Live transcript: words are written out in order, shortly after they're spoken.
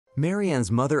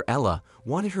Marianne's mother, Ella,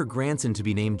 wanted her grandson to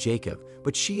be named Jacob,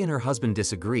 but she and her husband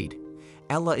disagreed.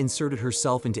 Ella inserted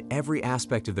herself into every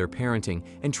aspect of their parenting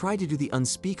and tried to do the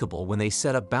unspeakable when they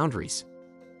set up boundaries.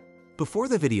 Before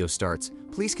the video starts,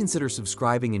 please consider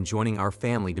subscribing and joining our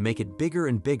family to make it bigger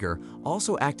and bigger.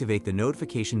 Also activate the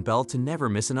notification bell to never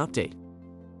miss an update.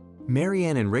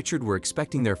 Marianne and Richard were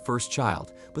expecting their first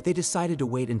child, but they decided to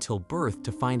wait until birth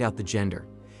to find out the gender.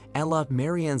 Ella,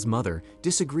 Marianne's mother,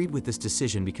 disagreed with this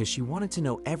decision because she wanted to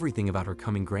know everything about her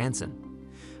coming grandson.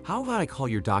 "How about I call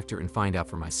your doctor and find out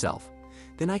for myself?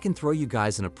 Then I can throw you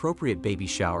guys an appropriate baby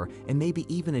shower and maybe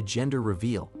even a gender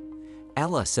reveal,"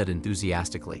 Ella said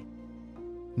enthusiastically.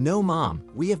 "No, Mom,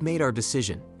 we have made our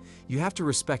decision. You have to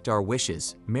respect our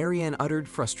wishes," Marianne uttered,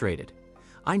 frustrated.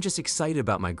 "I'm just excited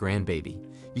about my grandbaby.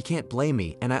 You can't blame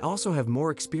me, and I also have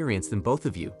more experience than both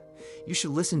of you. You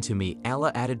should listen to me,"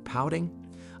 Ella added, pouting.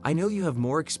 "I know you have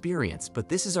more experience, but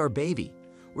this is our baby.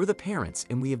 We're the parents,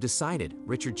 and we have decided,"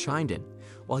 Richard chimed in.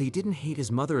 While he didn't hate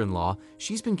his mother-in-law,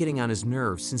 she's been getting on his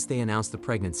nerves since they announced the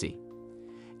pregnancy.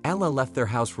 Ella left their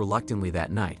house reluctantly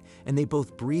that night, and they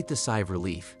both breathed a sigh of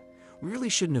relief. "We really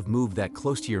shouldn't have moved that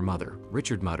close to your mother,"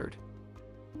 Richard muttered.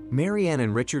 Marianne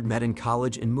and Richard met in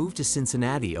college and moved to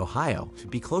Cincinnati, Ohio, to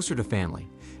be closer to family.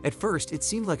 At first, it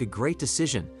seemed like a great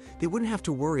decision. They wouldn't have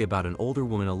to worry about an older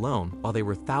woman alone while they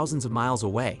were thousands of miles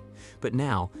away. But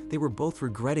now, they were both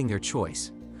regretting their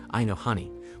choice. "I know,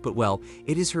 honey, but well,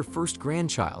 it is her first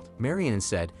grandchild," Marianne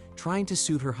said, trying to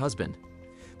soothe her husband.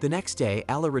 The next day,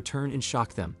 Ella returned and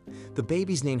shocked them. "The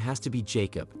baby's name has to be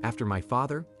Jacob, after my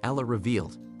father," Ella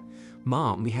revealed.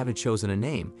 "Mom, we haven't chosen a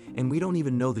name, and we don't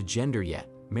even know the gender yet,"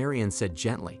 Marianne said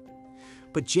gently.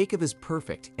 "But Jacob is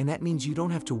perfect, and that means you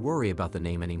don't have to worry about the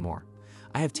name anymore.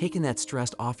 I have taken that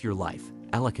stress off your life,"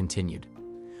 Ella continued.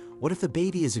 "What if the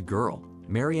baby is a girl?"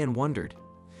 Marianne wondered.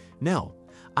 "No,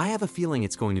 I have a feeling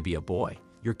it's going to be a boy.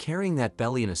 You're carrying that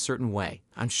belly in a certain way,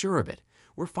 I'm sure of it.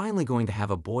 We're finally going to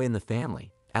have a boy in the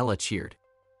family," Ella cheered.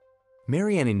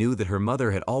 Marianne knew that her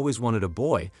mother had always wanted a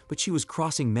boy, but she was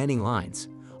crossing many lines.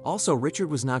 Also, Richard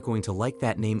was not going to like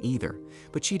that name either,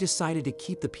 but she decided to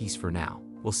keep the peace for now.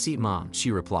 "We'll see, Mom,"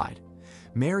 she replied.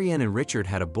 Marianne and Richard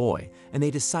had a boy, and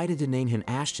they decided to name him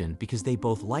Ashton because they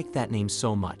both liked that name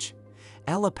so much.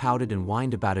 Ella pouted and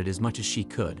whined about it as much as she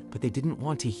could, but they didn't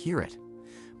want to hear it.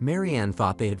 Marianne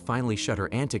thought they had finally shut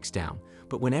her antics down,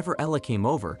 but whenever Ella came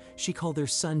over, she called their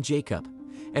son Jacob.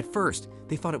 At first,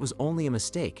 they thought it was only a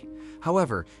mistake.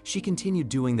 However, she continued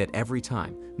doing that every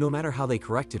time, no matter how they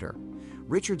corrected her.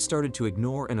 Richard started to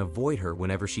ignore and avoid her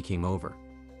whenever she came over.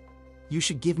 "You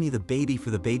should give me the baby for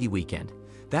the baby weekend.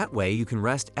 That way you can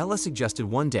rest," Ella suggested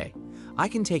one day. "I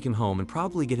can take him home and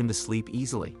probably get him to sleep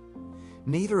easily."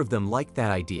 Neither of them liked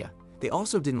that idea. They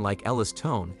also didn't like Ella's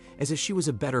tone, as if she was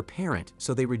a better parent,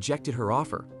 so they rejected her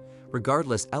offer.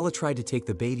 Regardless, Ella tried to take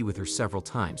the baby with her several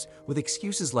times, with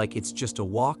excuses like "it's just a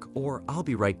walk" or "I'll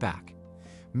be right back."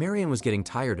 Marianne was getting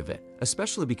tired of it,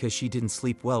 especially because she didn't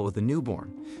sleep well with the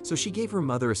newborn, so she gave her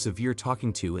mother a severe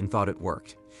talking to and thought it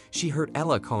worked. She heard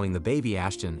Ella calling the baby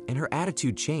Ashton, and her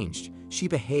attitude changed. She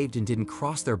behaved and didn't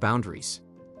cross their boundaries.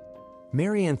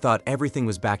 Marianne thought everything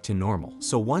was back to normal,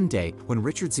 so one day, when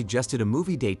Richard suggested a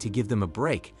movie date to give them a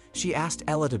break, she asked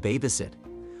Ella to babysit.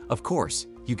 "Of course,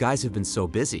 you guys have been so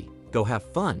busy. Go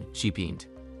have fun," she beamed.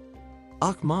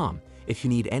 "Ugh, Mom, if you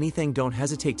need anything, don't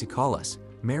hesitate to call us,"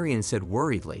 Marianne said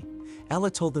worriedly.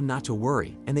 Ella told them not to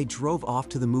worry, and they drove off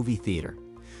to the movie theater.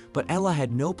 But Ella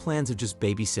had no plans of just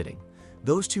babysitting.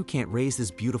 "Those two can't raise this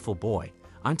beautiful boy.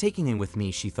 I'm taking him with me,"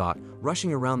 she thought,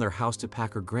 rushing around their house to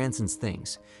pack her grandson's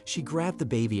things. She grabbed the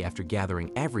baby after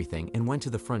gathering everything and went to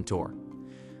the front door.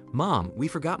 "Mom, we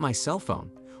forgot my cell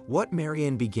phone." What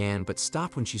Marianne began but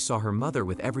stopped when she saw her mother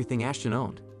with everything Ashton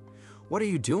owned. "What are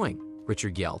you doing?"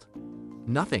 Richard yelled.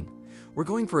 "Nothing. We're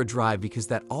going for a drive because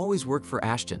that always worked for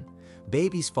Ashton.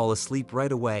 Babies fall asleep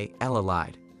right away," Ella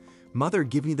lied. "Mother,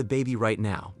 give me the baby right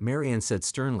now," Marianne said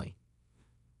sternly.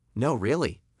 "No,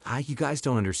 really. You guys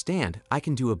don't understand. I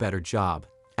can do a better job,"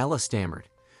 Ella stammered.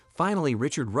 Finally,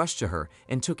 Richard rushed to her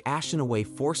and took Ashton away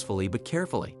forcefully but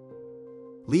carefully.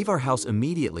 "Leave our house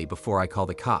immediately before I call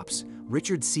the cops,"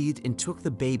 Richard seethed and took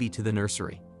the baby to the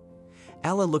nursery.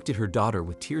 Ella looked at her daughter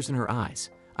with tears in her eyes.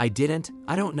 I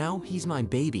don't know, he's my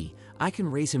baby. I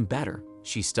can raise him better,"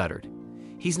 she stuttered.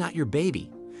 "He's not your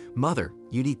baby. Mother,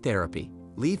 you need therapy.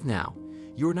 Leave now.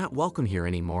 You're not welcome here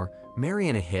anymore,"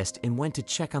 Marianne hissed and went to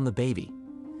check on the baby.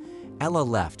 Ella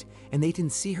left, and they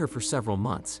didn't see her for several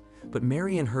months, but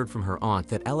Marianne heard from her aunt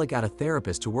that Ella got a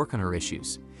therapist to work on her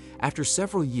issues. After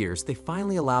several years, they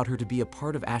finally allowed her to be a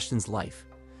part of Ashton's life,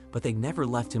 but they never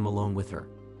left him alone with her.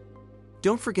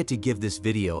 Don't forget to give this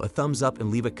video a thumbs up and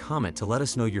leave a comment to let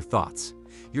us know your thoughts.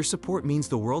 Your support means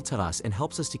the world to us and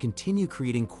helps us to continue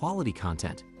creating quality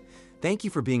content. Thank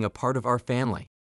you for being a part of our family.